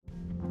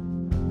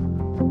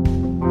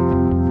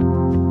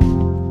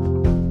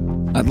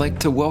I'd like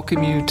to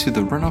welcome you to the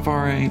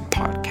Renovare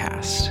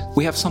podcast.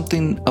 We have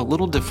something a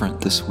little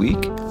different this week.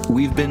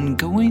 We've been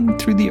going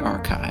through the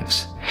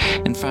archives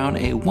and found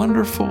a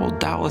wonderful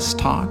Dallas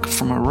talk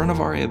from a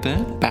Renovare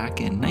event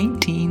back in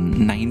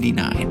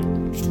 1999.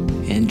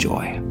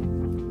 Enjoy.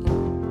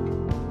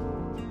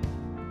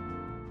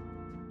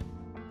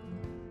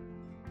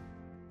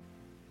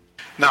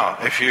 Now,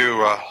 if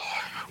you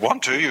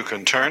want to, you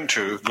can turn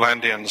to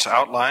Glendian's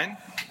outline.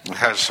 It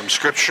has some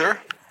scripture.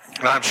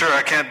 And I'm sure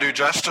I can't do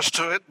justice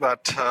to it,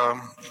 but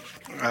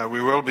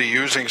we will be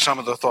using some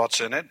of the thoughts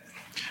in it.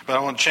 But I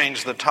want to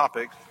change the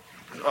topic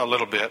a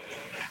little bit.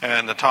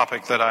 And the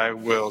topic that I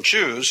will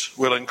choose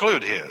will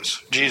include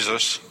his.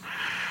 Jesus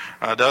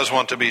does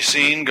want to be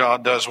seen.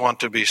 God does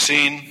want to be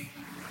seen.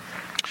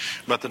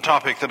 But the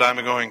topic that I'm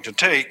going to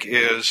take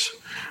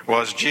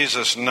was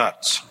Jesus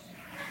nuts?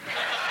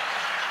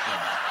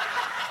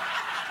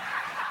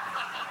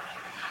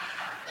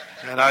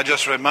 And I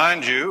just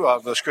remind you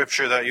of the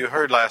scripture that you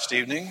heard last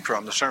evening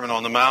from the Sermon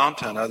on the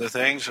Mount and other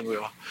things, and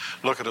we'll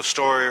look at a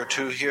story or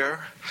two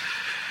here.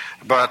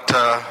 But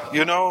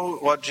you know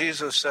what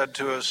Jesus said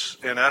to us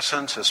in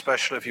essence,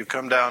 especially if you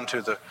come down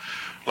to the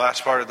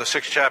last part of the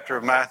 6th chapter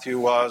of Matthew,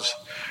 was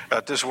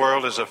that this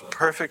world is a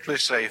perfectly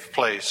safe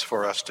place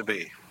for us to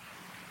be.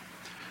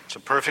 It's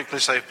a perfectly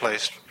safe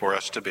place for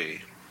us to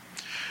be.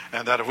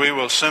 And that if we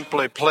will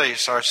simply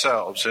place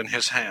ourselves in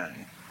His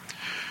hand,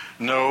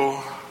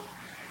 no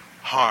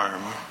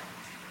harm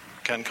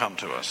can come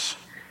to us.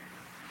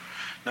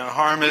 Now,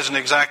 harm isn't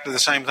exactly the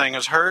same thing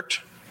as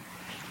hurt.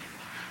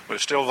 We're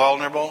still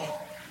vulnerable,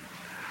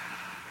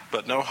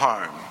 but no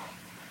harm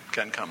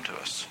can come to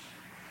us.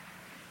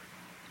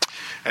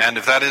 And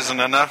if that isn't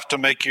enough to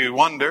make you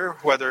wonder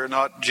whether or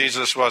not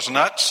Jesus was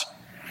nuts,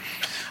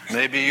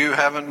 maybe you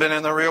haven't been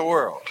in the real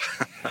world.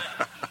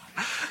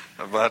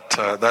 But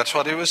that's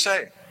what he was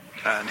saying.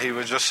 And he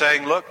was just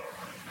saying, look,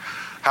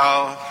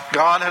 how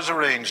God has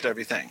arranged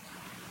everything.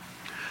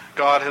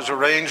 God has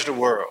arranged a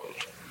world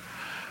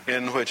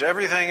in which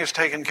everything is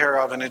taken care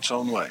of in its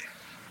own way.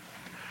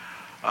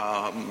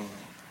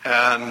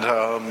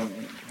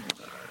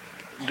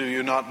 Do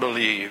you not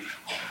believe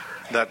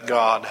that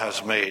God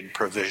has made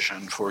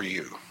provision for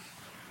you?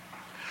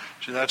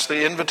 See, that's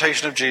the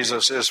invitation of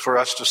Jesus, is for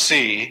us to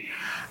see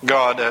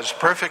God as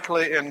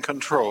perfectly in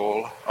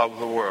control of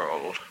the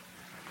world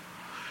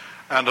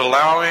and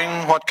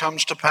allowing what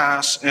comes to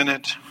pass in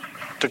it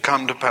to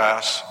come to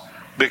pass,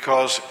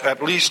 because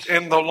at least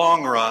in the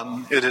long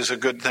run, it is a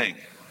good thing.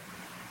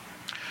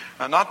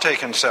 And not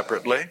taken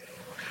separately.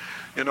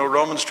 You know,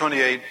 Romans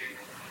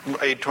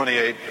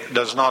 8:28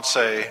 does not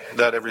say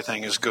that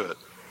everything is good.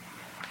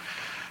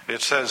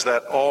 It says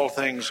that all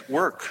things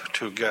work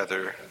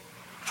together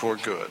for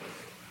good.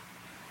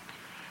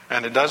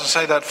 And it doesn't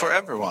say that for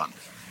everyone.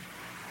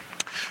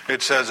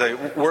 It says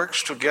it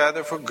works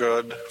together for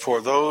good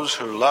for those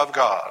who love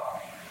God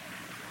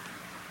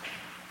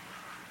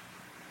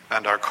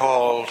and are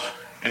called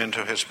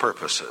into His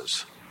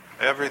purposes.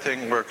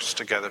 Everything works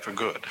together for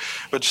good.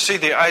 But you see,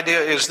 the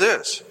idea is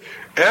this: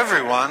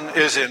 everyone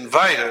is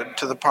invited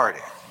to the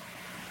party.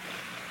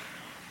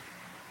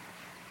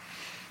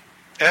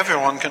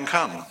 Everyone can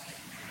come.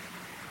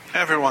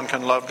 Everyone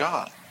can love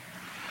God.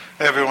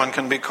 Everyone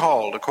can be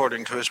called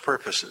according to His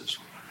purposes.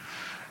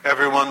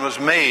 Everyone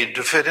was made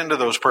to fit into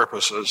those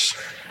purposes.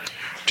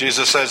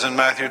 Jesus says in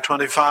Matthew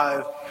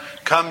 25,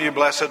 "Come, you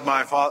blessed of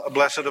my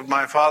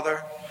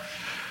Father,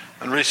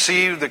 and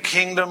receive the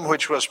kingdom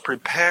which was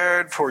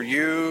prepared for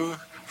you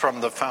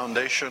from the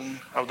foundation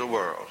of the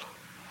world."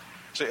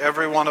 See,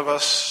 every one of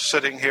us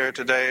sitting here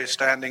today,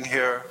 standing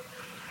here,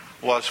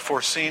 was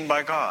foreseen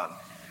by God.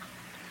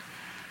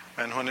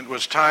 And when it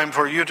was time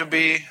for you to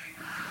be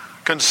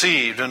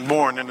conceived and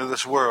born into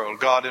this world,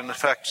 God in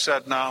effect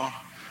said, now,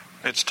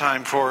 it's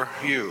time for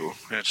you.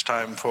 It's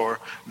time for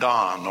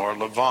Don or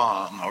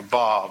Levon or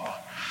Bob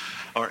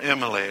or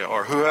Emily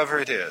or whoever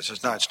it is.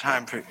 It's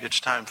time for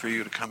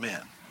you to come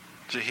in.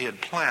 See, He had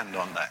planned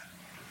on that.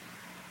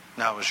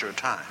 Now is your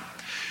time.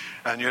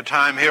 And your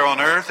time here on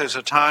earth is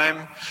a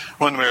time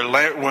when we're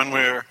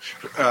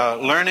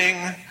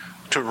learning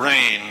to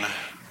reign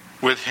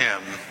with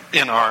Him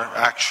in our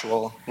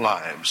actual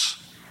lives.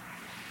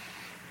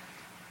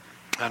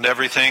 And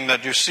everything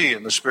that you see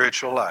in the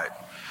spiritual light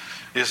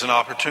is an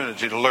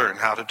opportunity to learn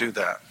how to do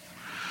that.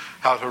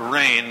 How to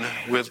reign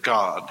with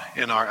God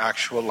in our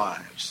actual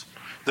lives.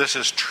 This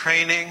is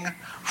training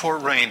for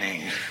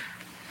reigning.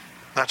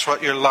 That's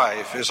what your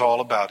life is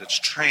all about. It's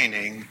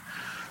training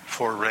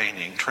for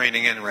reigning.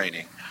 Training and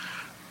reigning.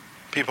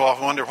 People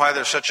often wonder why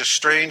there's such a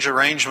strange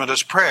arrangement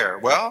as prayer.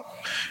 Well,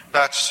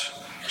 that's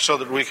so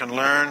that we can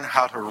learn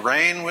how to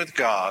reign with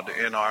God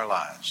in our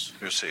lives,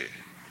 you see.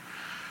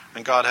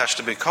 And God has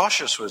to be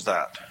cautious with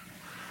that.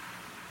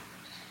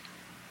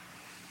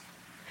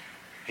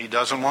 He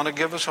doesn't want to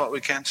give us what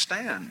we can't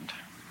stand.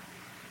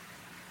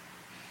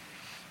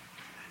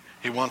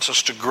 He wants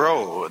us to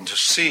grow and to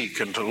seek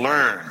and to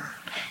learn,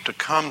 to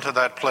come to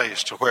that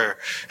place to where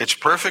it's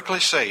perfectly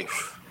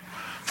safe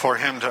for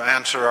Him to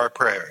answer our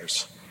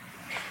prayers.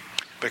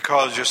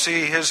 Because you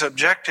see, his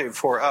objective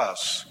for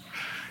us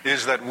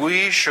is that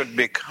we should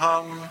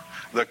become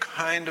the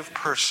kind of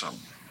person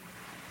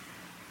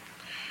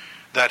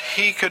that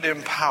he could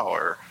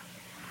empower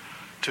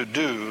to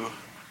do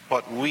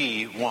what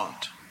we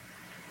want.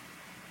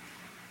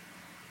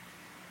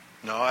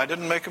 No, I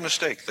didn't make a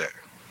mistake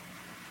there.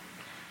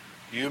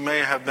 You may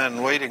have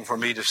been waiting for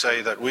me to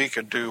say that we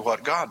could do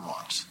what God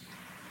wants.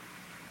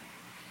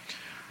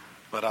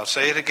 But I'll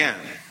say it again.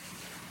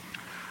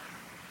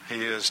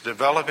 He is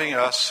developing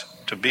us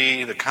to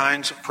be the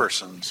kinds of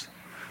persons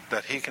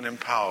that he can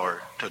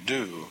empower to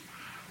do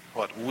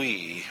what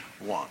we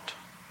want.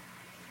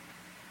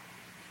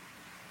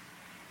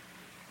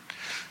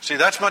 See,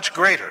 that's much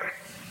greater.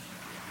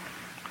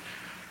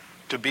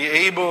 To be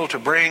able to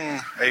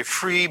bring a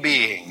free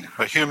being,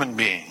 a human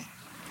being,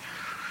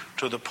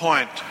 to the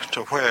point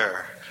to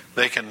where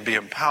they can be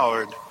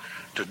empowered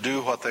to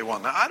do what they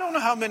want. Now, I don't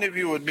know how many of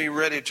you would be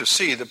ready to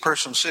see the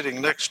person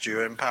sitting next to you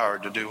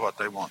empowered to do what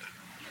they wanted.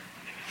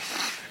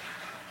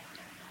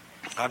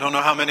 I don't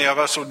know how many of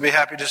us would be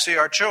happy to see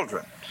our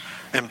children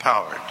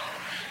empowered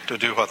to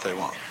do what they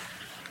want.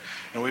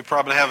 And we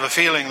probably have a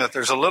feeling that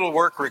there's a little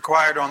work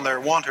required on their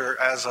wanter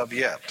as of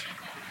yet.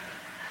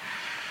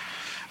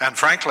 And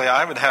frankly,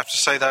 I would have to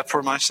say that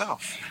for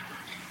myself.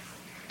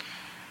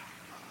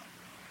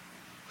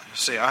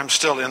 See, I'm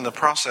still in the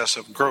process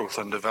of growth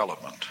and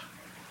development.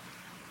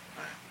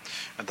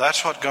 And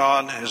that's what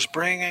God is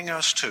bringing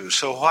us to.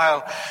 So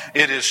while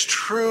it is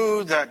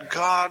true that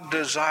God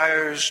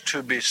desires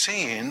to be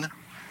seen,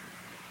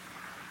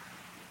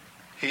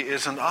 he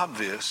isn't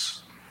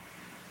obvious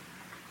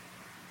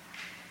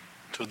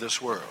to this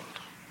world.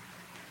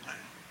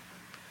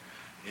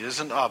 He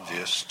isn't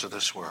obvious to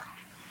this world.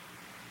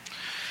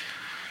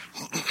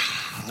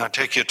 I'll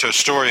take you to a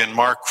story in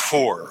Mark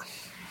 4.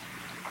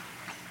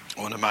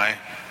 One of my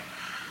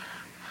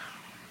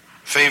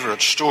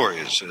favorite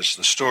stories is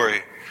the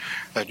story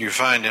that you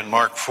find in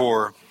Mark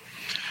 4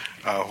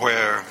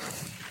 where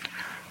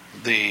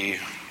the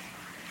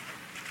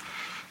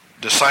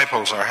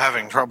disciples are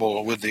having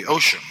trouble with the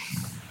ocean.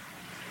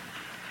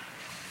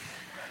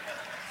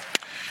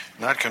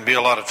 That can be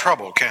a lot of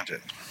trouble, can't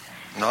it?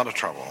 A lot of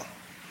trouble.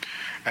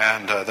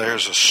 And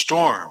there's a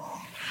storm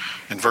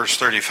in verse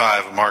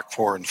 35 of Mark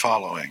 4 and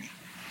following.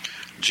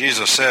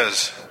 Jesus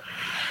says,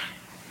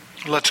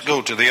 let's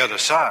go to the other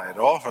side.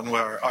 Often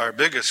where our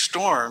biggest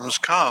storms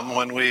come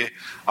when we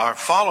are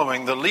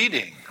following the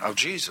leading of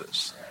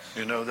Jesus.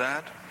 You know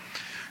that?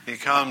 He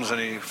comes and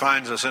he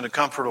finds us in a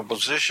comfortable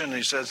position.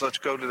 He says, let's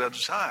go to the other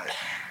side.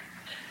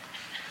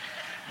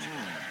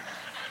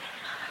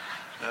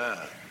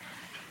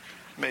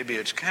 Maybe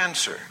it's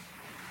cancer.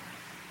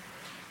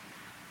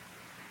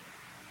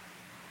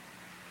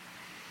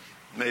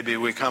 Maybe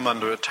we come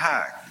under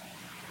attack.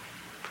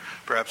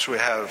 Perhaps we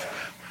have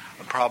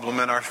a problem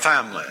in our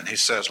family, and he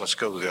says, let's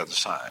go to the other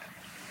side.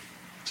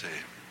 See,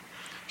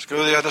 let's go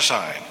to the other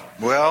side.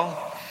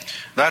 Well,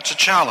 that's a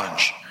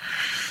challenge.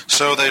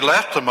 So they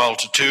left the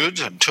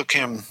multitudes and took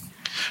him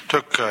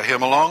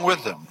along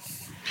with them,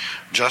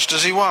 just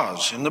as he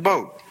was in the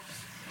boat.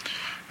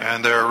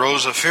 And there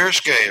arose a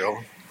fierce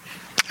gale,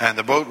 and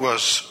the boat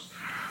was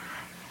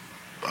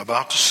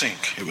about to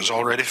sink. It was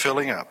already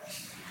filling up.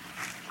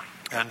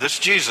 And this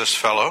Jesus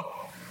fellow,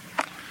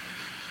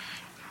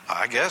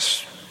 I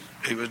guess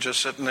he was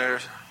just sitting there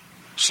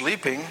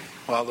sleeping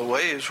while the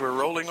waves were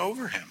rolling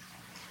over him.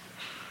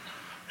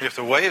 If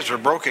the waves were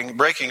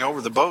breaking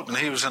over the boat and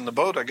he was in the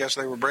boat, I guess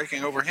they were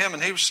breaking over him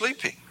and he was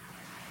sleeping.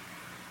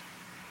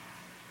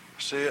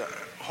 See,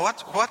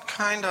 what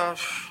kind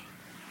of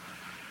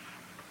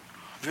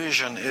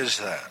vision is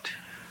that?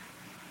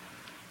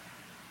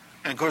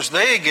 And of course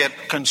they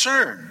get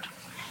concerned.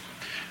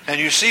 And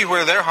you see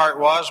where their heart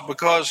was,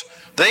 because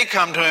they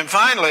come to him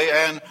finally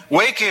and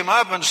wake him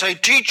up and say,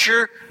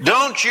 "Teacher,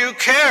 don't you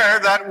care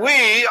that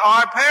we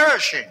are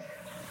perishing?"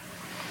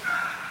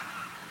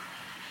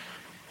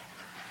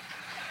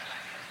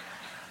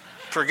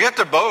 Forget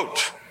the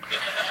boat.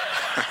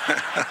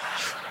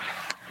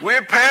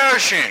 We're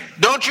perishing.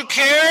 Don't you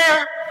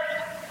care?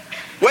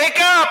 Wake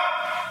up!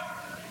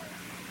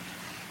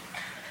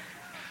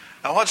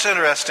 Now what's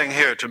interesting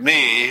here to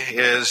me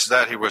is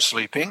that he was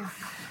sleeping,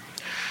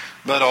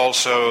 but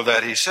also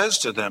that he says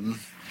to them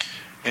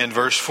in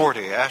verse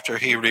 40, after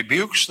he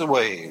rebukes the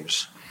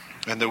waves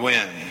and the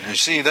wind. You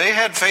see, they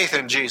had faith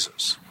in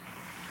Jesus,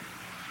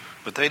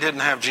 but they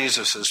didn't have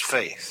Jesus'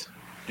 faith.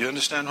 Do you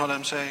understand what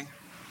I'm saying?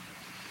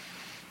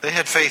 They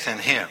had faith in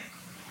him.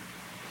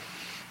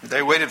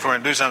 They waited for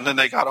him to do something, then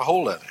they got a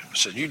hold of him and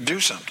said, "You do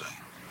something.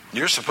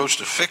 You're supposed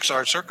to fix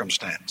our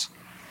circumstance."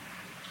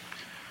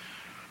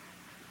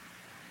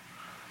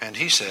 And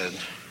he said,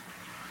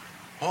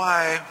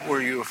 "Why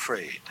were you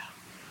afraid?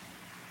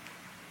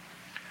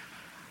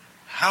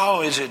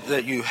 How is it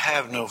that you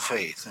have no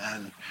faith?"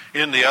 And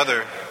in the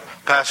other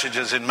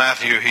passages in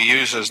Matthew, he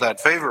uses that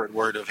favorite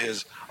word of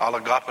his,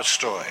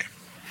 alagapostoi.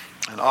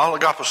 And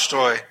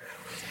alagapostoi,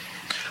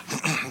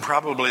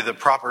 probably the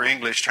proper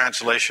English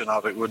translation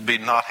of it would be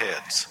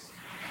knotheads.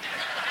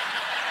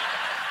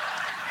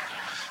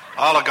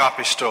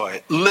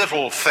 Alagapistoi,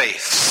 little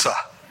faiths.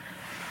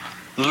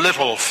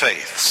 Little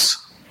faiths.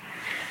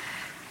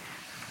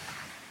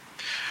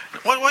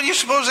 What do you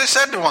suppose they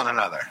said to one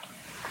another?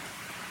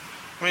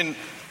 I mean,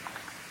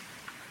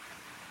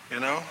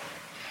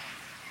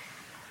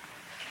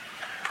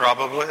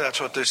 probably that's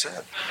what they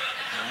said.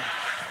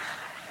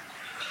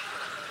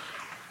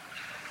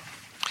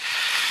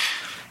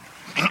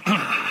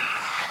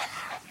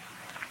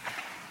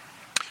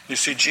 You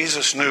see,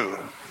 Jesus knew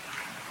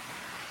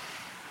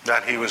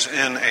that he was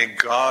in a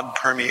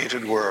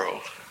God-permeated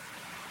world,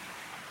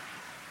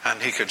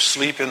 and he could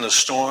sleep in the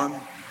storm,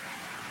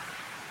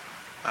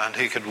 and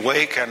he could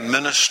wake and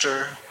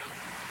minister,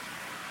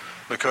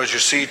 because you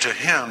see, to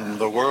him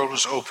the world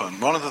was open.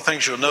 One of the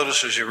things you'll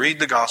notice as you read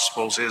the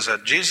Gospels is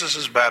that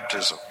Jesus'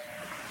 baptism,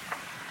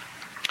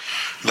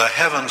 the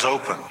heavens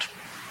opened.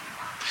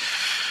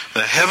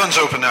 The heavens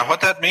opened. Now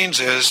what that means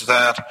is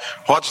that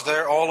what's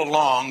there all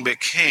along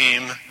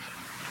became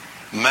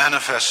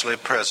manifestly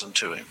present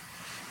to him.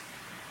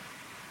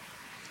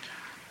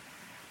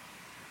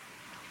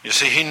 You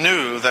see, he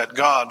knew that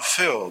God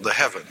filled the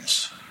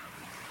heavens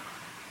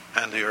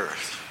and the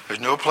earth. There's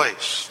no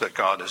place that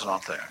God is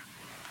not there.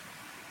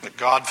 That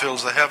God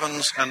fills the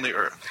heavens and the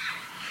earth.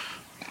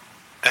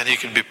 And he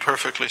could be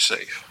perfectly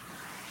safe.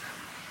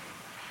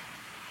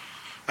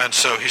 And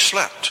so he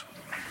slept.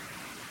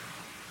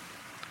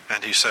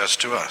 And he says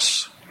to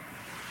us,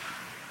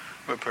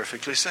 we're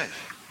perfectly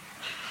safe.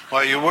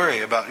 Why do you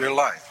worry about your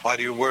life? Why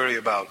do you worry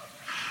about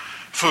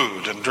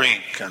food and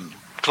drink and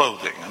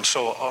clothing and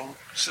so on?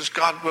 He says,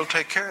 God will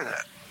take care of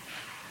that.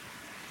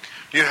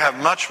 You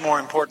have much more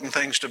important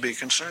things to be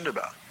concerned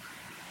about.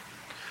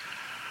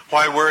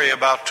 Why worry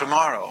about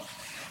tomorrow?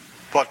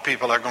 What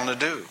people are going to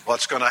do?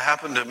 What's going to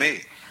happen to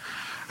me?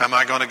 Am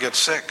I going to get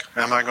sick?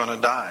 Am I going to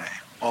die?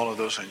 All of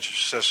those things. He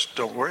says,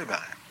 don't worry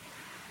about it.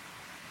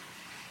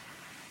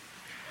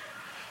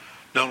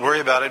 Don't worry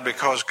about it,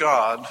 because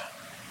God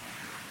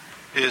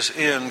is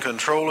in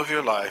control of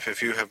your life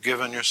if you have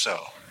given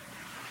yourself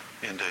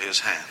into his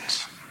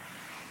hands.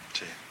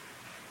 See?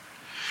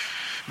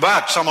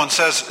 But someone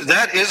says,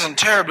 that isn't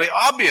terribly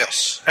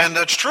obvious. And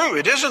that's true,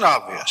 it isn't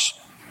obvious.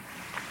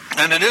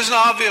 And it isn't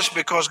obvious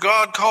because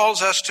God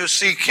calls us to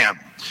seek him.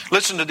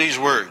 Listen to these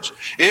words.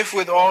 If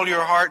with all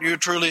your heart you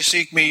truly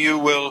seek me, you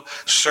will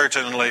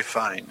certainly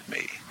find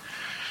me.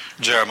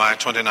 Jeremiah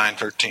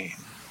 29:13.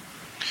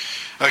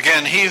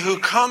 Again, he who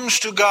comes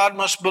to God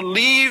must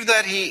believe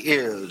that he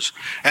is,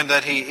 and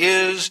that he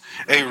is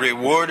a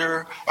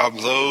rewarder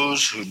of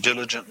those who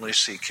diligently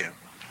seek him.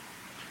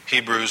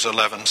 Hebrews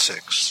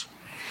 11:6.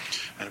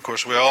 And of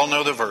course, we all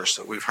know the verse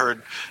that we've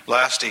heard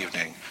last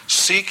evening.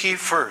 Seek ye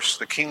first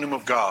the kingdom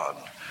of God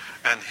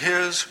and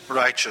his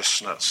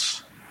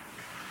righteousness.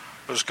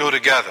 Those go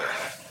together.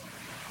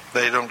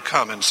 They don't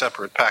come in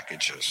separate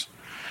packages.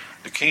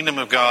 The kingdom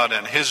of God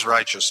and his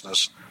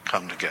righteousness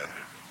come together.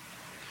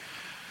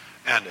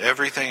 And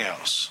everything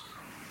else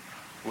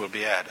will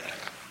be added.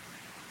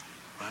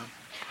 Well,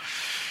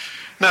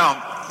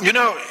 now,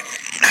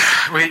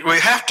 we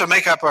have to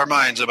make up our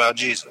minds about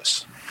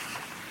Jesus.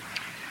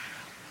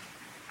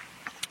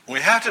 We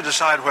have to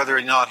decide whether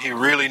or not he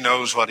really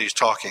knows what he's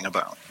talking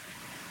about.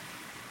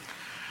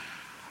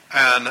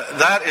 And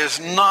that is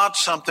not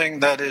something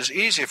that is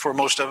easy for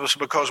most of us,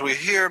 because we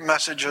hear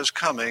messages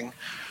coming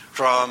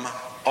from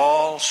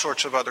all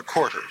sorts of other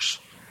quarters.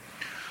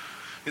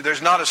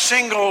 There's not a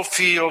single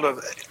field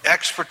of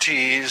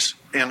expertise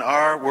in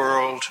our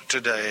world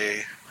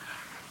today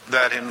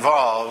that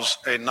involves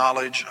a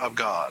knowledge of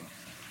God.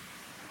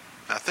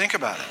 Now think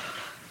about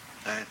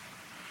it. Right?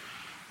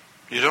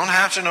 You don't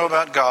have to know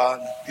about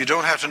God. You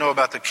don't have to know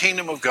about the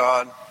kingdom of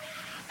God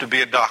to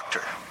be a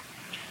doctor.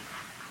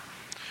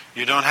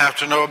 You don't have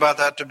to know about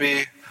that to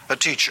be a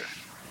teacher.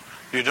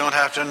 You don't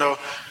have to know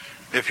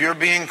if you're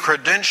being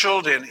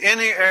credentialed in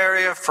any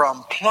area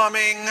from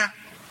plumbing.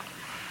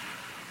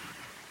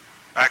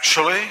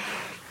 Actually,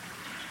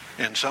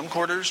 in some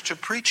quarters, to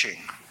preaching.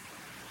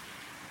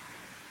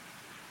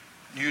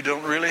 You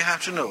don't really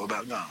have to know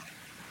about God.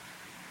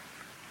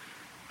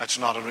 That's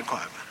not a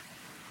requirement.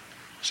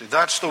 See,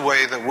 that's the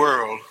way the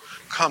world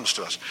comes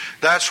to us.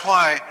 That's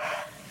why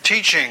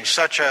teaching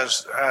such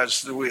as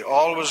we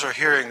always are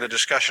hearing the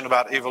discussion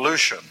about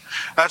evolution,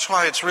 that's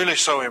why it's really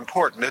so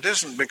important. It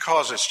isn't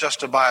because it's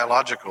just a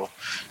biological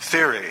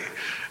theory,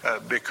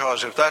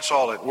 because if that's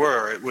all it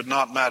were, it would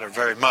not matter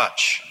very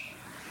much.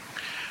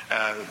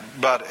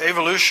 But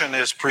evolution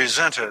is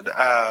presented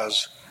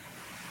as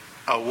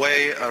a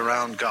way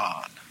around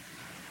God.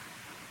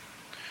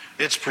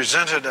 It's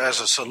presented as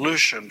a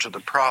solution to the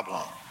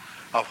problem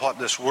of what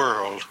this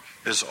world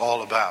is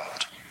all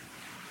about.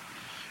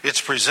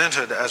 It's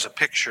presented as a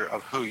picture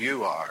of who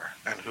you are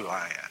and who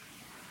I am.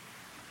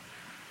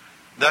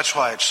 That's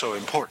why it's so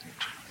important.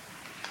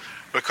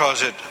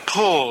 Because it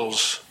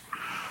pulls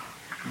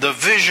the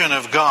vision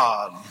of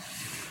God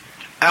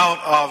out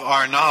of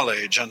our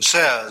knowledge and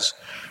says,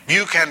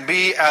 you can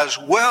be as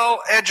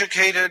well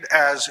educated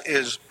as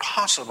is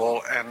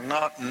possible and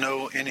not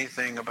know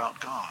anything about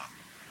God.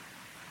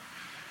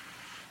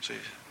 See,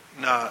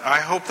 Now, I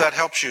hope that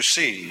helps you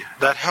see,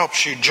 that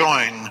helps you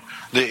join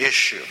the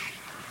issue.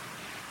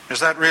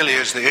 Because that really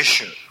is the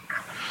issue,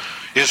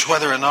 is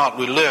whether or not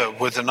we live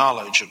with the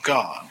knowledge of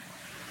God.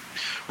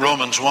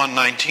 Romans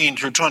 1:19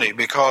 through 20,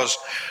 because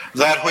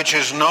that which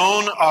is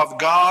known of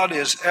God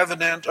is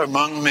evident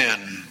among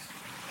men,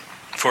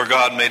 for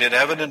God made it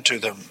evident to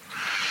them.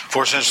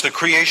 For since the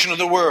creation of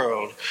the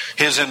world,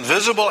 his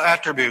invisible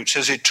attributes,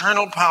 his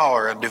eternal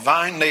power and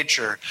divine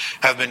nature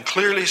have been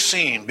clearly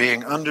seen,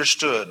 being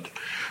understood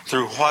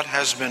through what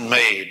has been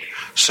made,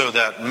 so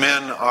that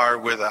men are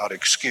without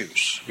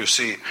excuse. You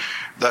see,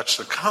 that's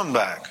the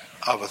comeback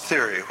of a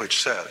theory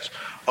which says,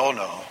 oh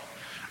no,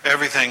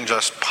 everything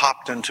just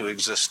popped into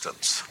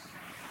existence.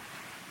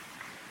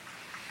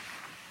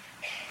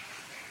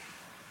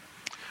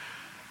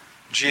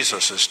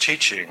 Jesus'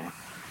 teaching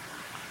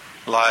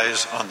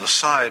lies on the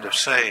side of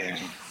saying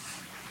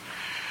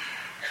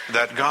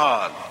that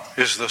God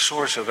is the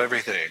source of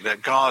everything,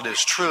 that God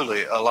is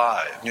truly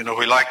alive. You know,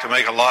 we like to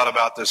make a lot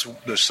about this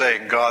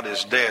saying God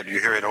is dead. You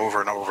hear it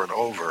over and over and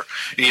over.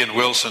 Ian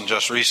Wilson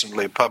just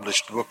recently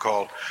published a book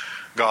called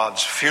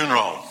God's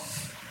Funeral.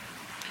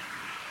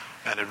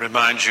 And it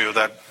reminds you of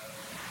that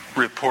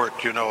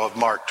report, you know, of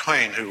Mark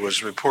Twain, who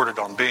was reported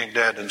on being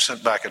dead and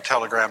sent back a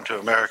telegram to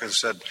America that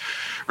said,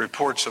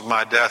 reports of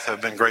my death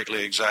have been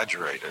greatly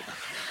exaggerated.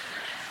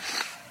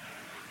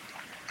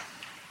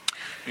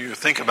 You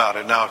think about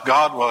it now, if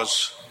God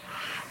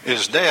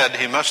is dead,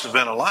 he must have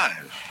been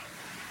alive.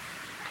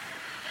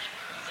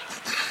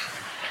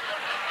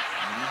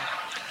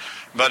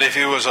 But if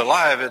he was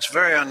alive, it's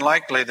very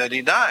unlikely that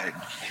he died.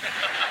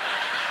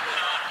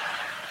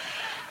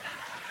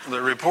 The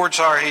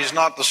reports are he's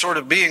not the sort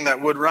of being that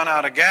would run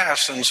out of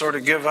gas and sort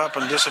of give up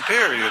and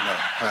disappear, you know,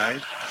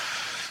 right?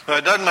 But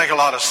it doesn't make a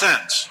lot of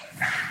sense.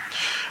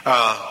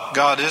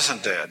 God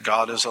isn't dead.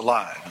 God is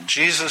alive. And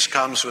Jesus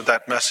comes with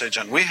that message,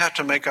 and we have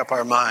to make up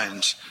our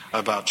minds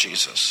about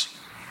Jesus.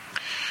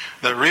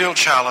 The real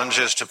challenge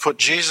is to put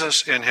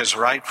Jesus in his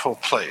rightful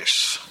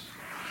place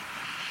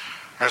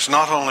as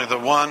not only the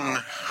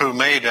one who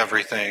made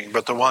everything,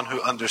 but the one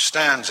who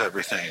understands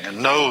everything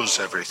and knows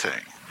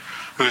everything,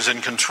 who's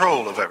in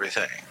control of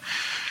everything.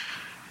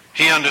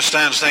 He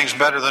understands things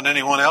better than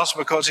anyone else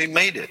because he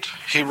made it.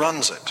 He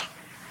runs it.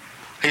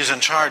 He's in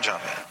charge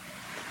of it.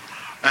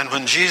 And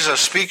when Jesus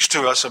speaks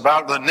to us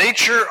about the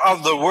nature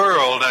of the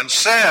world and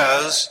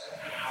says,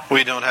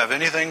 we don't have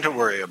anything to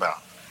worry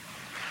about.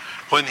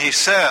 When he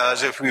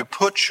says, if you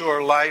put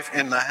your life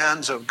in the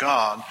hands of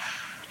God,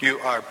 you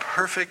are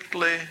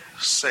perfectly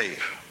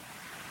safe.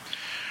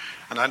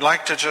 And I'd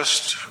like to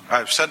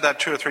I've said that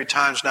 2 or 3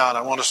 times now, and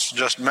I want us to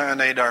just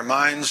marinate our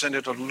minds in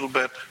it a little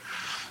bit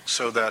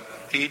so that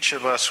each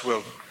of us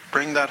will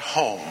bring that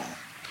home,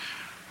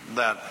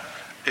 that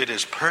it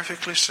is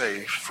perfectly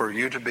safe for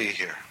you to be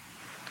here.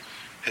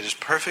 It is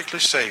perfectly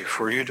safe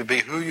for you to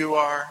be who you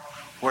are,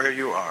 where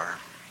you are.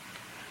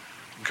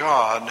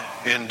 God,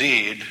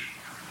 indeed,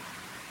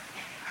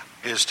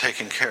 is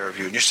taking care of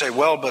you. And you say,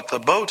 well, but the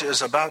boat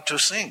is about to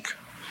sink.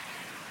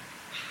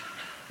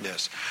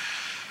 Yes.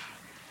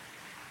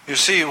 You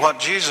see,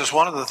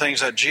 one of the things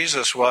that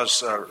Jesus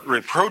was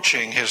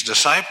reproaching his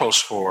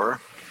disciples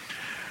for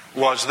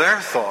was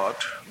their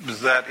thought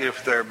that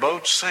if their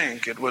boat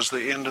sank, it was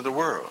the end of the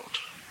world.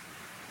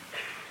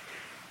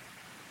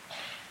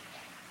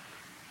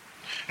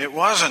 It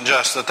wasn't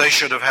just that they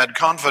should have had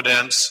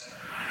confidence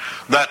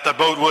that the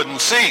boat wouldn't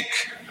sink.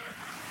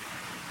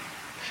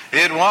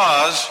 It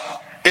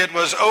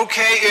was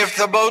okay if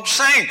the boat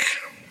sank.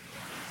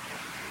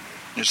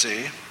 You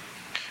see?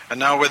 And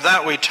now with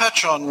that we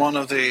touch on one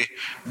of the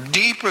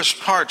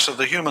deepest parts of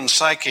the human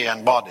psyche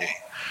and body,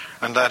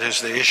 and that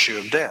is the issue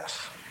of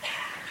death.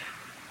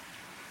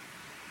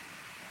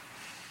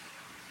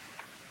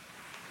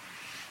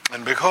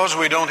 And because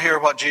we don't hear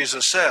what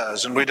Jesus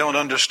says, and we don't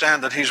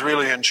understand that he's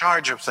really in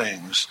charge of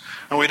things,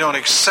 and we don't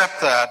accept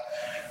that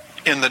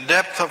in the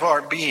depth of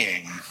our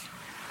being,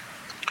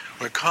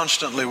 we're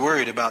constantly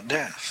worried about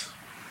death.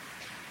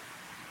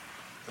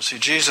 You see,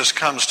 Jesus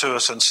comes to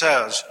us and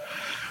says,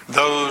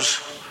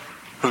 those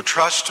who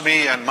trust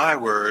me and my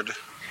word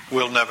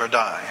will never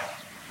die.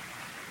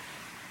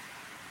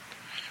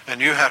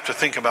 And you have to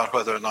think about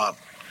whether or not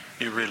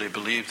you really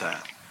believe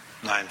that.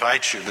 And I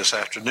invite you this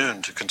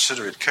afternoon to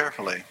consider it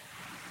carefully.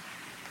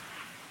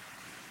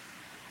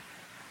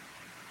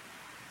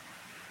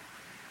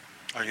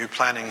 Are you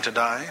planning to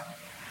die?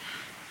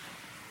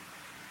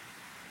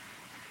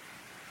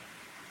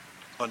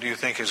 What do you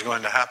think is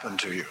going to happen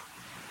to you?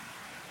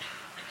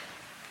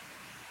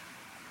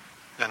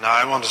 And now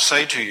I want to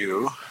say to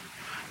you,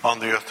 on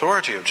the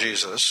authority of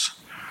Jesus,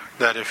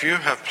 that if you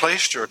have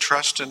placed your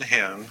trust in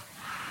him,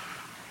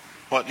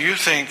 what you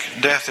think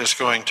death is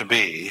going to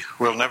be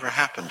will never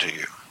happen to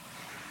you.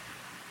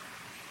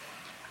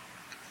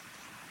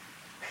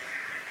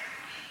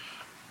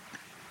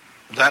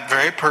 That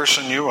very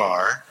person you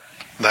are,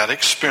 that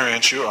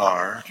experience you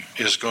are,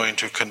 is going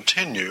to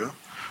continue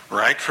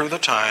right through the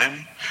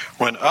time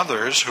when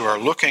others who are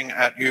looking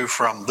at you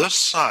from this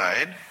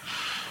side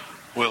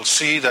will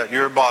see that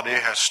your body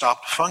has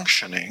stopped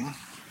functioning,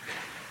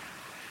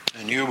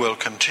 and you will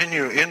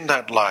continue in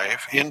that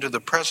life into the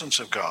presence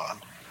of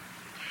God,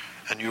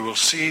 and you will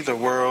see the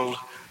world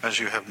as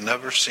you have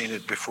never seen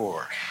it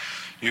before.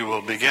 You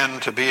will begin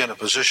to be in a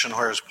position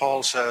where, as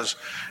Paul says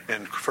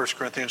in 1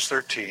 Corinthians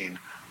 13,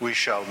 we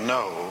shall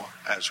know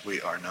as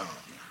we are known.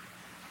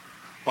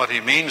 What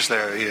he means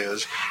there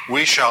is,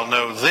 we shall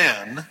know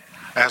then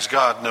as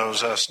God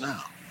knows us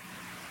now.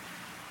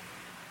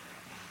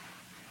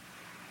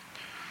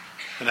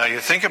 Now you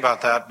think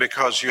about that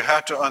because you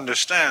have to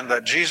understand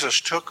that Jesus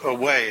took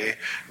away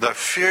the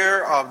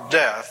fear of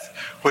death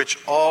which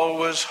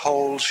always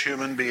holds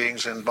human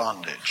beings in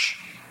bondage.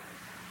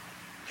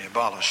 He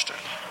abolished it.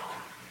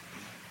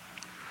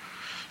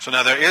 So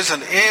now there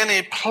isn't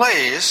any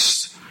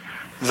place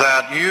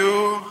that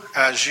you,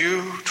 as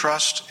you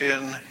trust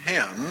in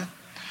him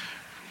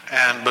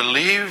and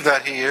believe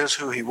that he is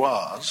who he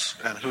was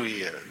and who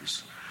he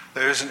is,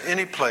 there isn't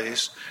any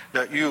place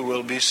that you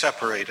will be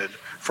separated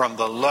from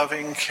the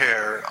loving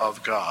care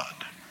of God.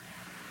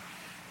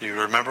 Do you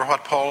remember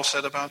what Paul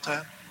said about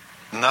that?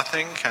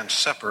 Nothing can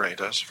separate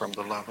us from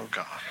the love of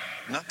God.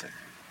 Nothing.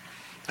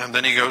 And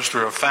then he goes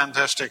through a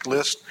fantastic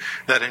list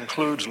that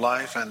includes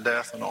life and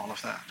death and all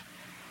of that.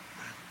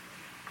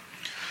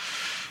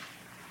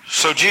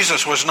 So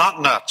Jesus was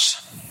not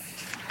nuts.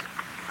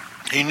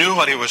 He knew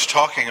what he was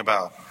talking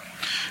about.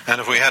 And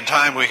if we had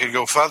time, we could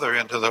go further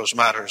into those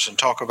matters and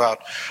talk about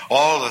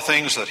all the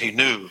things that he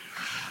knew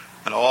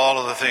and all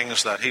of the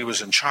things that he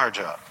was in charge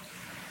of.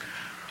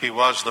 He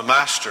was the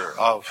master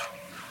of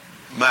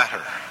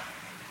matter.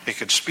 He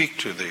could speak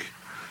to the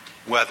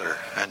weather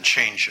and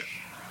change it.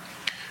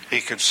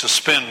 He could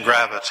suspend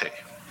gravity.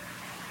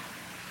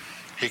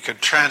 He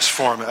could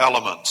transform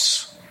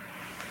elements.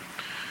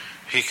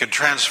 He could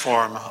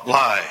transform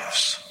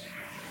lives.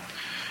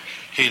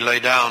 He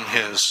laid down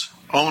his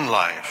own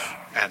life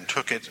and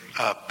took it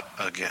up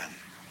again.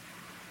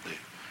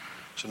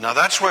 So now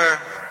that's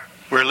where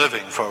we're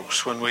living,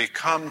 folks, when we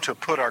come to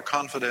put our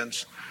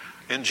confidence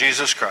in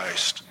Jesus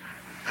Christ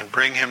and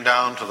bring him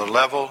down to the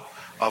level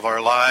of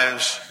our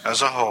lives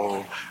as a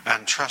whole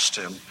and trust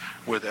him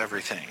with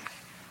everything.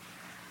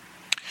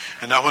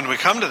 And now when we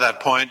come to that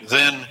point,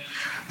 then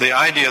the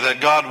idea that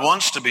God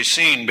wants to be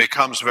seen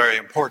becomes very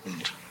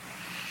important.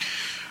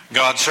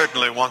 God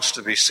certainly wants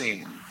to be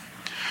seen.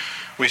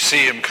 We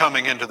see him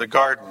coming into the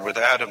garden with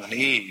Adam and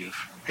Eve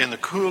in the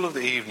cool of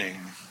the evening,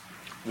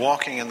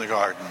 walking in the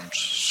garden,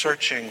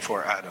 searching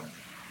for Adam.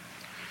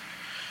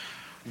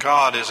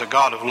 God is a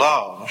God of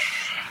love,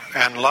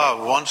 and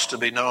love wants to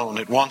be known.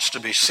 It wants to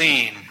be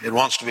seen. It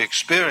wants to be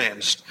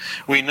experienced.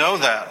 We know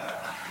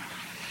that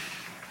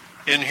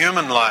in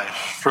human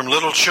life, from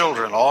little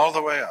children all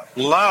the way up.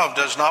 Love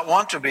does not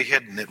want to be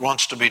hidden. It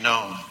wants to be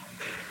known.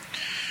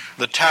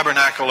 The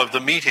tabernacle of the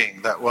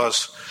meeting that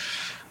was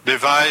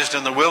devised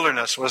in the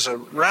wilderness was a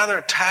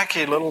rather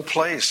tacky little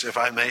place, if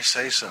I may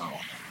say so.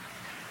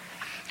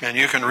 And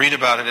you can read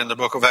about it in the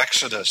book of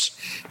Exodus.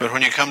 But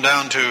when you come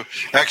down to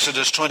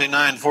Exodus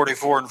 29,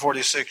 44, and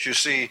 46, you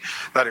see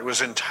that it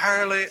was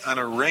entirely an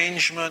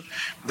arrangement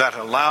that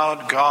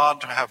allowed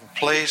God to have a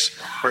place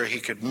where he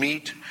could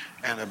meet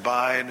and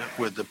abide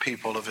with the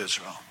people of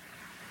Israel.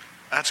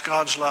 That's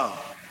God's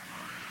love.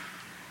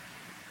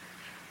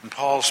 And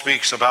Paul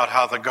speaks about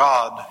how the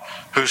God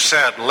who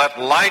said, "Let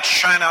light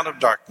shine out of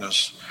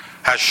darkness,"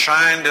 has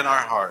shined in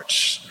our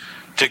hearts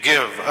to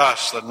give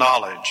us the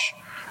knowledge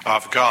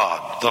of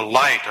God, the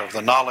light of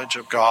the knowledge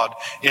of God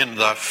in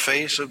the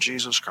face of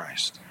Jesus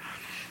Christ.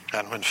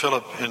 And when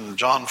Philip in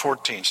John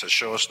 14 says,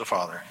 "Show us the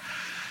Father,"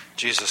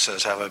 Jesus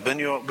says, "Have I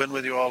been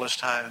with you all this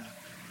time,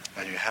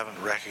 and you haven't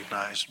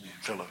recognized me?"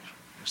 Philip,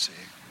 you see.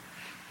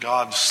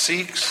 God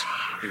seeks,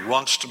 he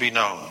wants to be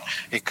known.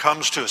 He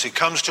comes to us. He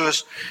comes to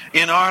us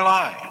in our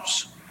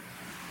lives.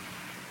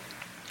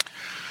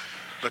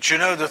 But you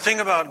know, the thing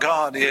about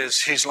God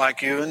is he's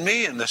like you and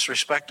me in this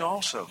respect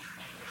also.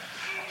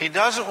 He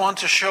doesn't want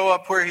to show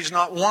up where he's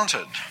not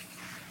wanted.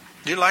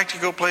 Do you like to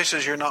go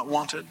places you're not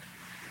wanted?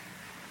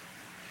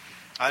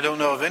 I don't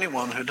know of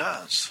anyone who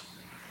does.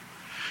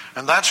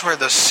 And that's where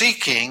the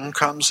seeking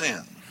comes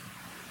in.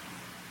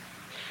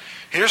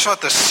 Here's what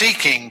the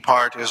seeking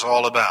part is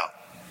all about.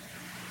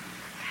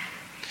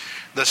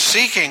 The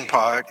seeking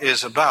part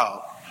is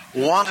about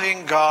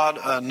wanting God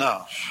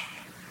enough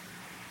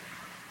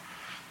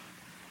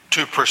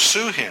to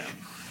pursue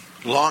him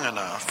long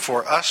enough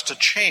for us to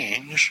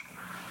change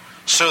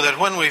so that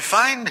when we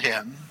find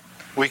him,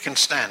 we can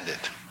stand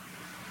it.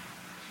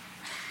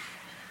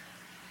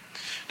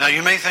 Now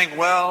you may think,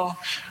 well,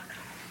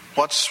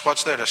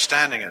 what's there to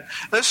standing it?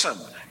 Listen,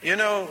 you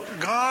know,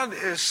 God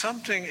is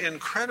something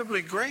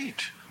incredibly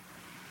great.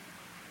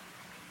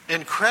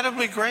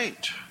 Incredibly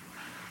great.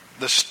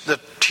 The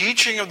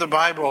teaching of the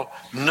Bible,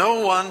 "No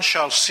one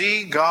shall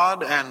see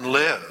God and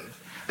live,"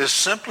 is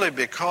simply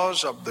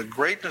because of the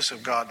greatness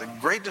of God. The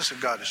greatness of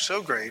God is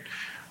so great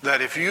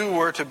that if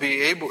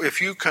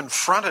you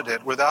confronted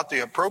it without the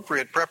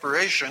appropriate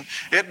preparation,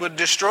 it would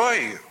destroy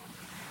you.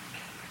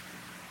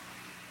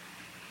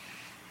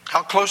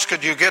 How close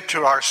could you get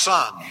to our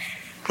sun,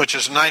 which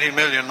is 90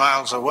 million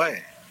miles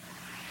away?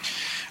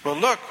 Well,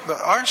 look,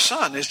 our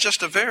sun is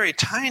just a very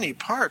tiny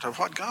part of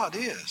what God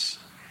is.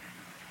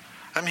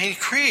 I mean, He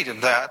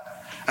created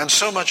that and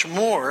so much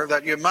more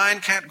that your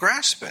mind can't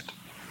grasp it.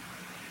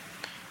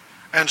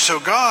 And so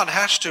God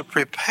has to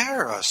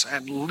prepare us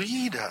and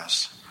lead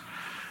us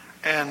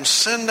and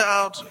send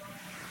out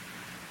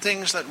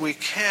things that we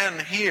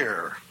can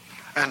hear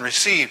and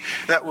receive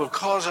that will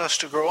cause us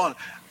to grow on.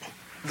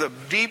 The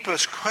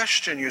deepest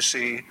question, you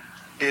see,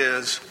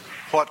 is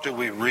what do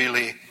we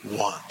really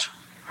want?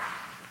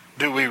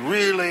 Do we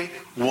really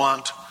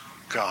want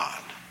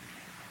God?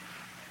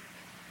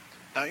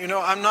 Now, you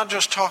know, I'm not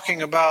just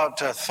talking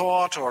about a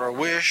thought or a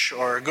wish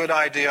or a good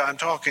idea. I'm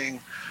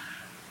talking,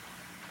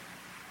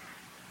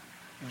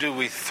 do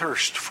we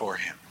thirst for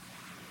Him?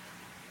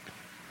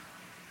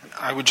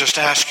 I would just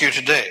ask you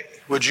today,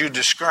 would you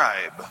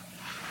describe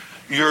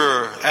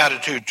your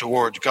attitude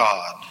towards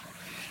God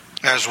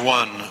as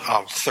one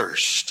of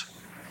thirst?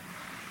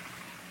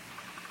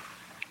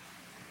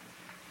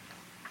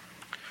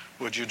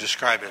 Would you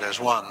describe it as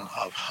one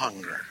of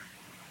hunger?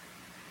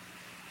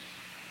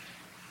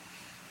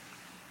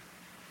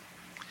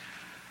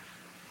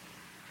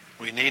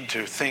 We need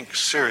to think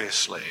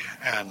seriously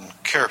and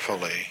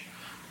carefully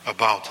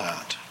about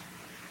that.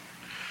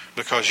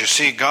 Because you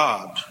see,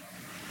 God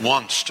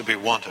wants to be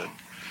wanted.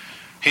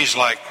 He's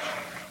like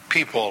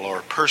people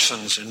or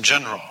persons in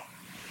general.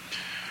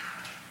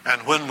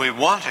 And when we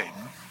want Him,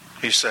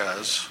 He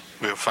says,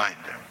 we'll find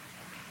Him.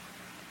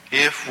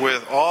 If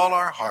with all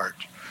our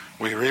heart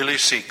we really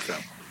seek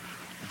them,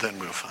 then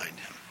we'll find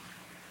Him.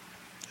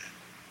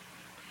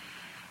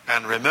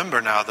 And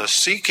remember now, the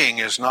seeking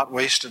is not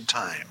wasted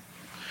time.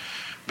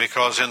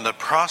 Because in the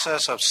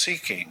process of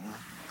seeking,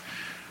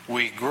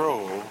 we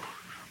grow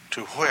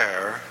to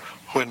where,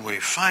 when we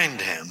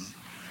find Him,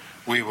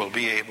 we will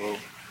be able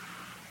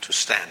to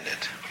stand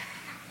it.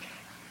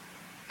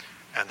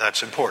 And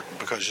that's important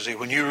because, you see,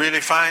 when you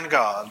really find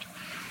God,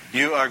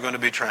 you are going to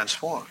be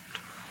transformed.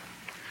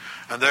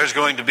 And there's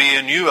going to be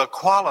in you a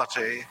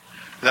quality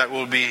that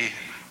will be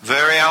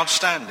very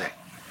outstanding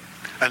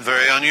and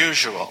very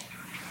unusual.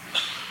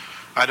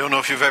 I don't know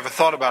if you've ever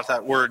thought about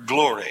that word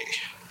glory.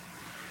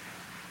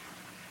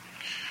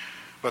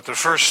 But the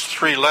first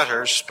three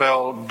letters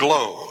spell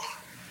glow.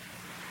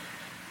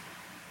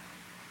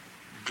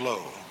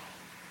 Glow.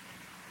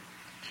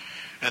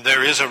 And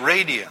there is a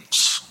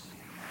radiance.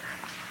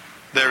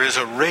 There is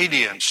a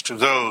radiance to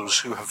those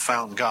who have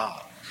found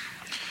God.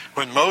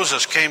 When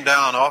Moses came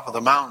down off of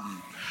the mountain,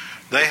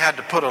 they had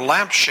to put a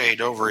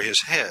lampshade over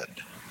his head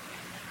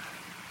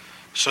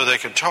so they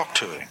could talk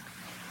to him.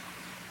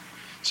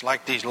 It's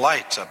like these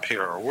lights up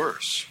here are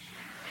worse.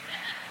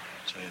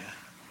 See?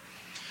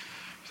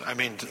 I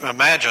mean,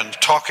 imagine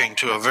talking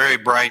to a very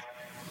bright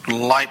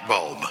light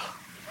bulb.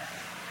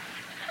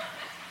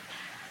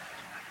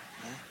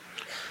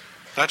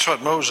 That's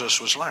what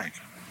Moses was like.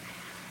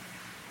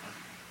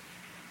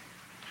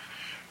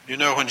 You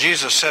know, when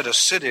Jesus said a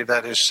city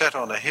that is set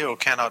on a hill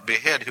cannot be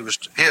hid, he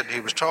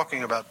was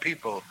talking about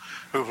people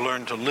who've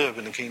learned to live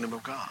in the kingdom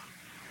of God.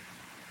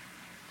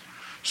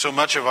 So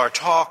much of our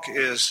talk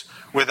is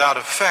without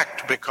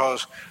effect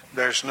because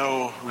there's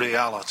no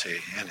reality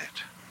in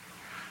it.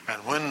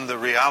 And when the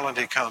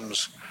reality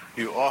comes,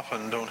 you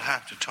often don't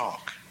have to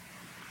talk.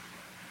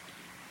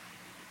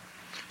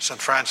 St.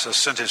 Francis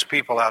sent his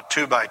people out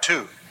 2 by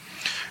 2.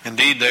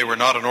 Indeed, they were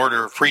not an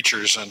order of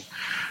preachers, and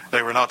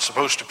they were not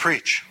supposed to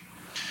preach.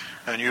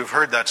 And you've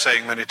heard that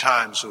saying many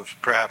times,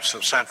 perhaps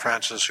of St.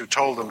 Francis, who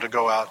told them to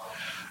go out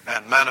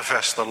and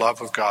manifest the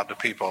love of God to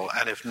people,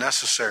 and if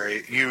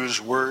necessary, use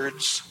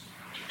words.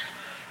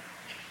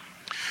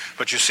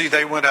 But you see,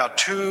 they went out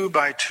 2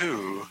 by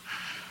 2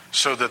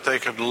 so that they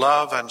could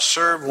love and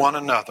serve one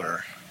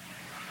another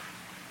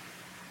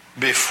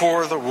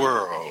before the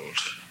world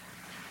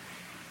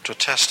to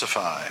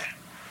testify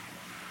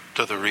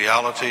to the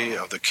reality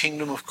of the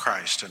kingdom of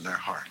Christ in their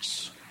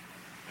hearts.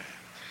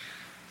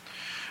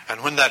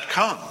 And when that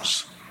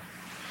comes,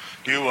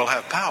 you will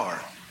have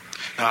power.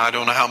 Now, I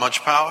don't know how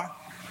much power.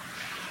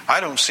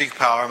 I don't seek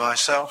power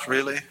myself,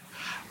 really.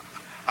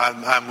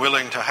 I'm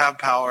willing to have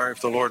power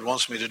if the Lord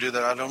wants me to do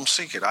that. I don't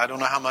seek it. I don't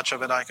know how much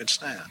of it I could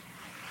stand.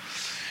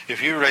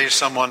 If you raise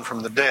someone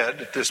from the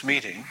dead at this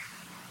meeting,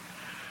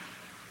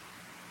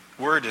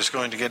 word is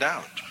going to get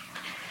out.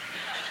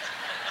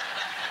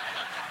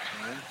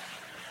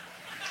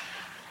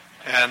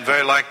 And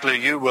very likely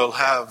you will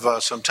have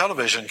some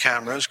television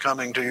cameras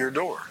coming to your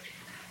door.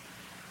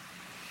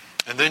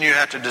 And then you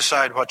have to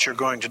decide what you're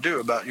going to do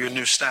about your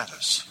new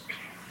status.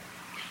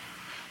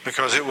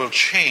 Because it will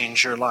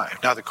change your life.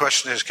 Now the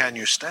question is, can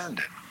you stand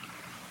it?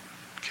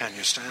 Can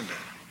you stand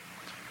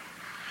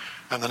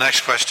it? And the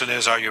next question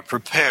is, are you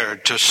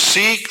prepared to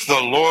seek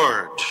the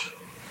Lord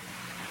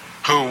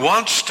who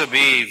wants to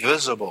be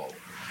visible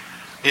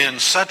in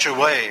such a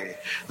way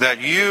that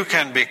you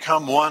can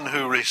become one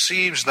who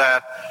receives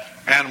that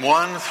and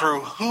one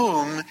through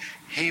whom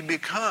He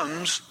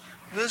becomes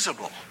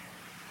visible?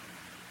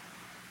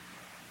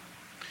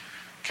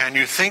 Can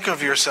you think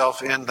of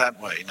yourself in that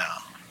way now?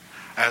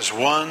 As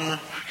one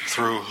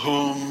through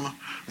whom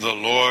the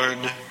Lord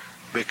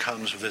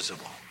becomes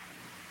visible.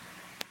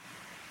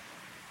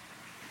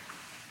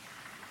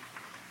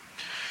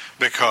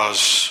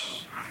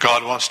 Because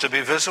God wants to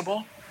be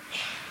visible,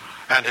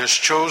 and his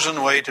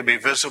chosen way to be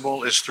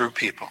visible is through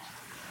people.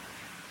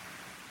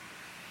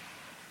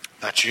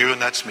 That's you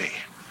and that's me.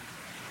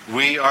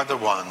 We are the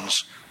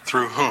ones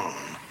through whom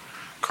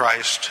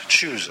Christ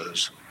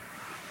chooses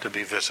to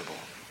be visible.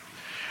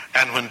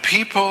 And when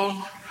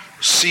people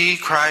see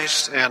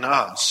Christ in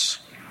us,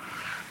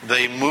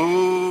 they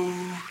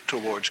move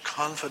towards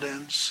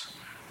confidence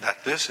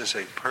that this is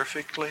a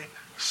perfectly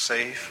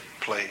safe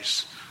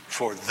place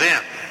for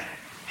them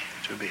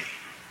to be.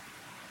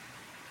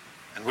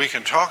 And we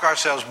can talk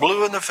ourselves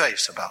blue in the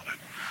face about it,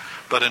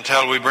 but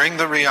until we bring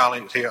the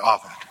reality of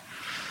it,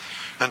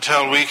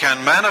 until we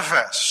can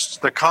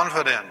manifest the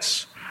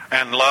confidence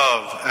and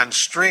love and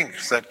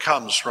strength that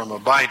comes from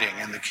abiding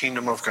in the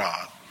kingdom of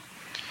God,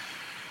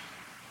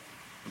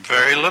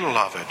 very little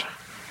of it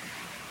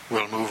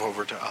will move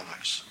over to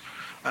others.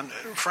 And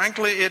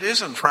frankly, it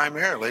isn't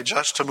primarily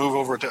just to move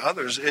over to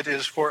others. It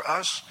is for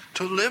us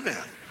to live in.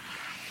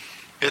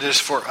 It is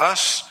for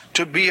us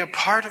to be a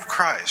part of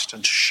Christ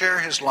and to share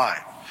his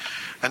life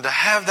and to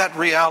have that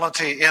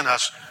reality in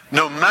us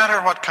no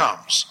matter what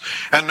comes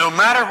and no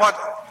matter what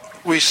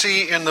we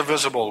see in the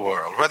visible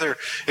world, whether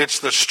it's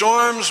the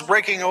storms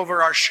breaking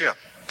over our ship,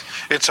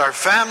 it's our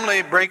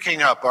family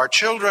breaking up, our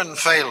children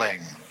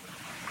failing,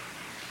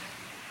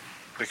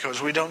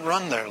 because we don't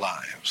run their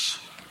lives.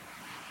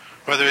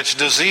 Whether it's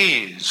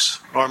disease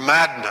or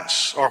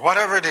madness or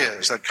whatever it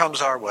is that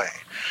comes our way.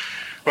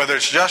 Whether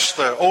it's just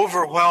the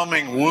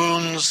overwhelming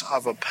wounds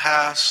of a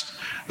past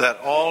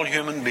that all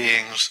human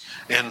beings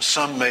in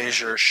some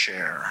measure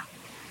share.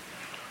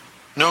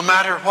 No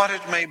matter what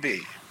it may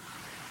be,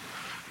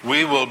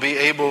 we will be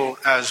able,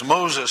 as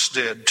Moses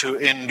did, to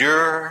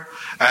endure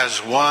as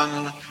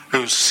one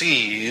who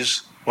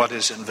sees what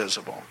is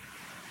invisible.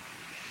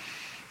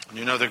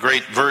 You know the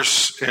great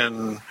verse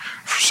in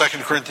 2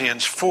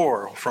 Corinthians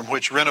 4, from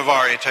which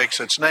Renovare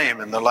takes its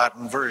name in the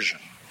Latin version.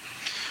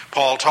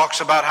 Paul talks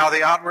about how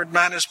the outward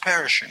man is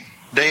perishing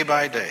day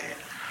by day.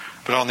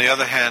 But on the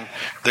other hand,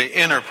 the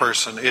inner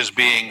person is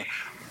being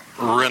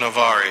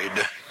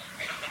renovaried,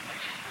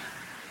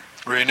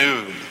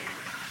 renewed.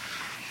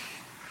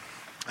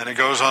 And it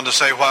goes on to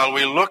say, while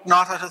we look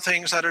not at the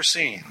things that are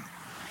seen,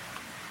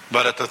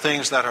 but at the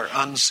things that are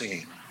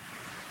unseen.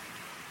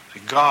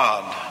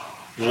 God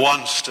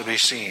wants to be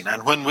seen.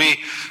 And when we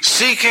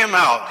seek him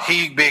out,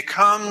 he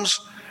becomes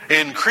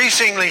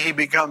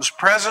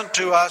present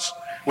to us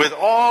with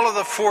all of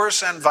the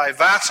force and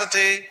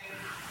vivacity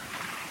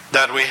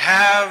that we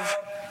have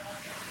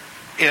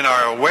in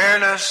our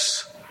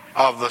awareness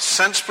of the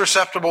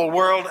sense-perceptible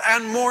world,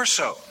 and more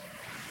so.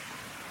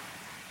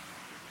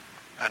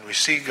 And we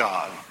see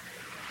God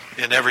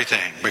in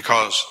everything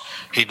because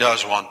he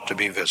does want to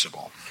be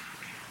visible.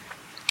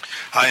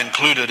 I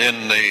included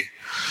in the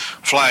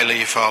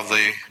flyleaf of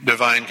the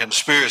Divine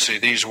Conspiracy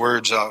these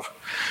words of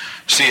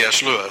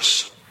C.S.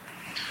 Lewis.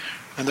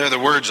 And they're the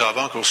words of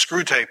Uncle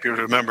Screwtape, you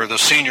remember, the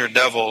senior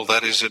devil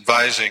that is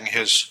advising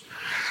his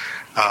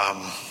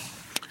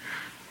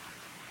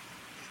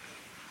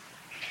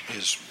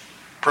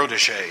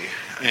protege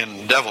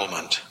in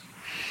devilment.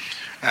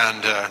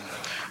 And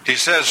he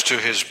says to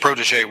his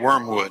protege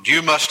Wormwood,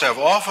 "You must have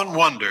often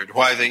wondered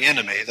why the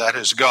enemy, that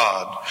is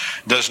God,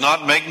 does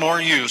not make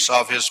more use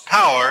of his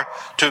power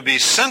to be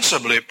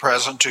sensibly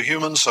present to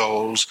human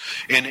souls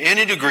in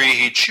any degree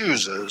he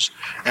chooses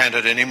and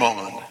at any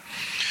moment.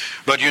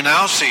 But you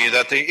now see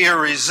that the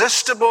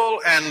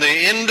irresistible and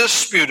the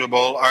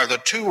indisputable are the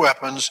two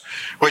weapons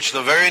which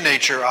the very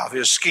nature of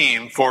his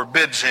scheme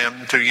forbids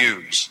him to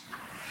use."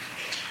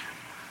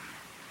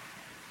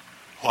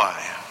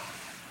 Why?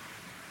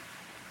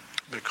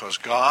 Because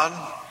God,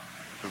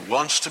 who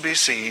wants to be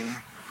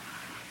seen,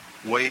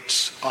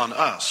 waits on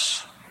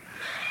us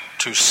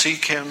to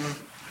seek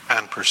him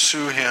and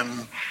pursue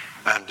him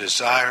and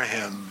desire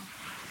him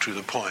to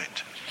the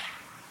point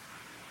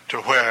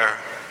to where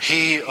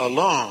he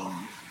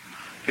alone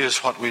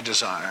is what we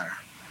desire.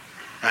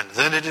 And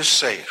then it is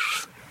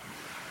safe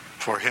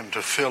for him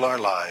to fill our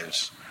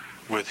lives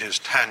with his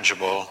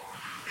tangible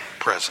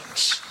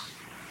presence.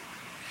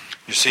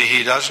 You see,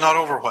 he does not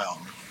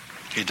overwhelm.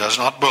 He does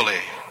not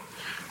bully.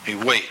 He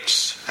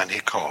waits and he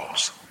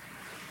calls.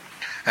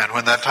 And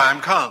when that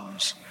time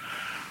comes,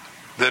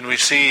 then we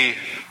see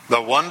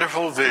the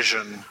wonderful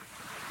vision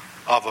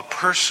of a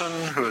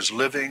person who is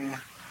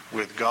living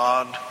with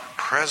God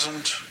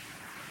present,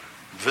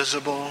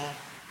 visible,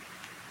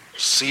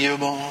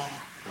 seeable,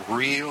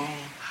 real,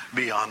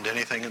 beyond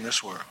anything in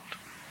this world.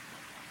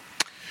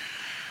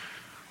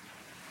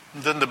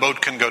 Then the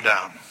boat can go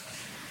down.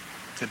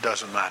 It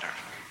doesn't matter,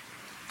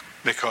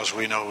 because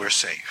we know we're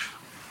safe.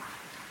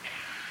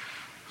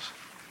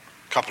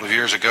 A couple of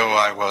years ago,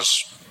 I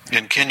was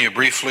in Kenya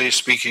briefly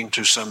speaking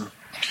to some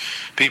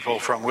people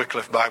from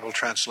Wycliffe Bible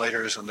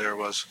Translators, and there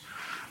was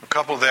a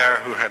couple there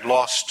who had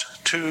lost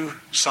 2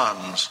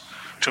 sons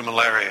to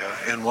malaria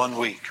in 1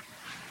 week.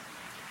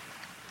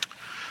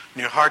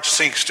 Your heart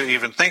sinks to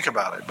even think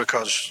about it,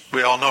 because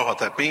we all know what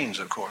that means,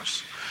 of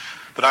course.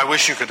 But I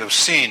wish you could have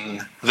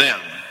seen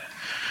them,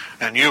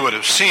 and you would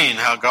have seen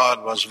how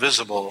God was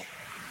visible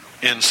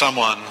in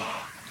someone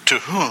to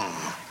whom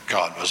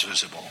God was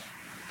visible.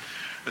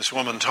 This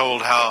woman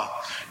told how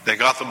they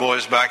got the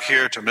boys back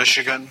here to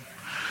Michigan,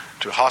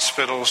 to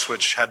hospitals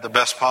which had the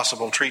best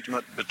possible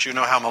treatment. But you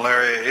know how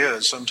malaria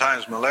is.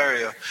 Sometimes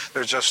malaria,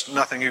 there's just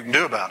nothing you can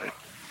do about it.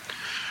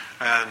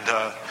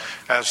 And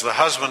as the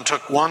husband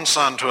took one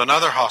son to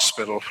another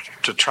hospital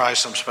to try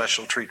some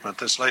special treatment,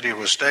 this lady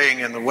was staying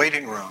in the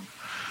waiting room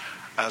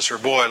as her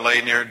boy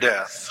lay near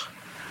death.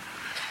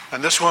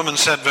 And this woman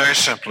said very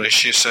simply,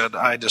 she said,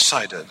 "I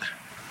decided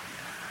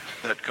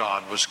that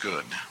God was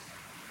good.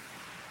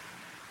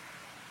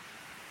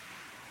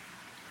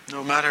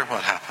 No matter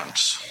what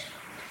happens,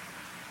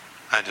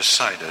 I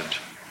decided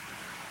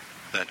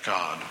that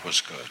God was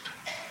good."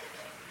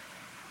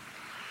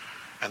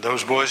 And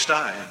those boys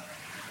died.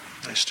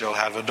 They still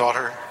have a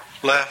daughter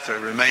left. They're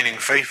remaining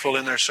faithful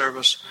in their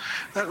service.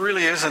 That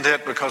really isn't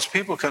it, because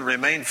people can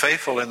remain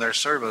faithful in their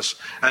service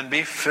and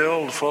be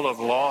filled full of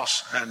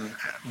loss and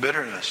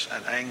bitterness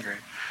and anger.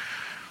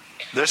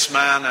 This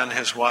man and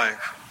his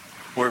wife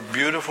were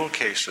beautiful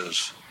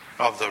cases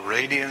of the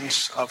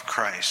radiance of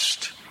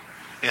Christ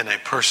in a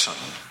person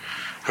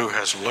who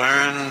has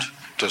learned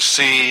to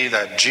see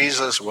that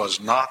Jesus was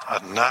not a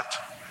nut,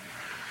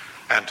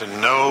 and to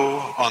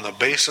know on the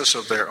basis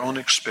of their own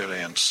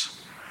experience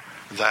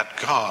that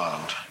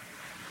God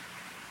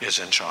is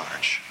in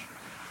charge,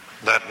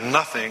 that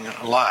nothing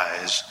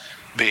lies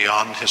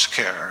beyond his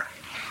care,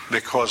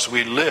 because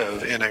we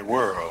live in a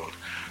world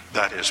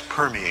that is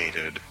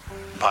permeated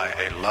by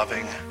a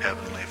loving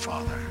Heavenly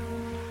Father.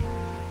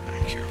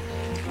 Thank you.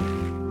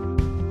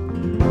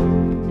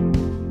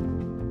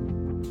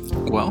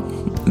 Well,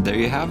 there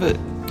you have it.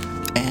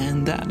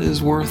 And that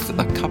is worth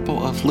a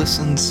couple of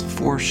listens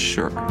for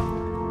sure.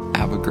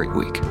 Have a great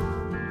week.